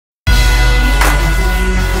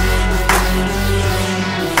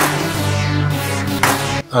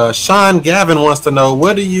Sean Gavin wants to know,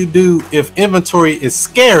 what do you do if inventory is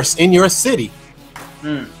scarce in your city?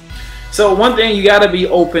 So one thing, you got to be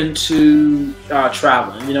open to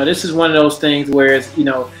traveling. You know, this is one of those things where it's, you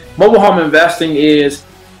know, mobile home investing is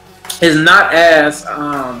not as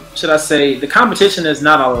should I say, the competition is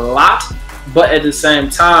not a lot, but at the same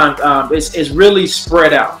time, it's really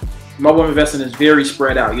spread out. Mobile investing is very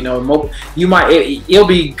spread out. You know, it'll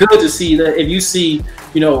be good to see that if you see,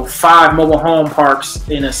 you know, 5 mobile home parks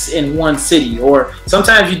in one city, or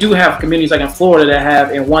sometimes you do have communities like in Florida that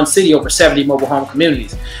have in one city over 70 mobile home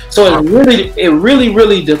communities. So it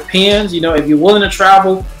really depends. You know, if you're willing to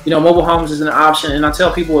travel, you know, mobile homes is an option. And I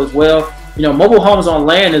tell people as well, you know, mobile homes on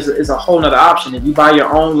land is a whole nother option. If you buy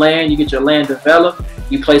your own land, you get your land developed,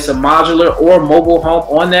 you place a modular or mobile home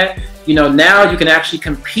on that. You know, now you can actually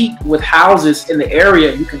compete with houses in the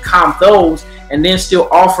area. You can comp those and then still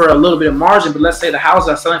offer a little bit of margin. But let's say the houses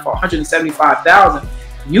are selling for $175,000.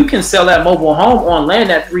 You can sell that mobile home on land,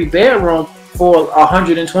 that 3-bedroom, for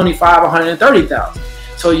 $125,000, $130,000.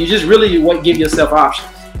 So you just really give yourself options.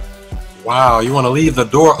 Wow, you want to leave the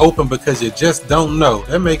door open because you just don't know.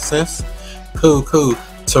 That makes sense. Cool.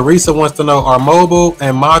 Teresa wants to know, are mobile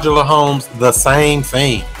and modular homes the same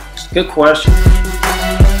thing? Good question.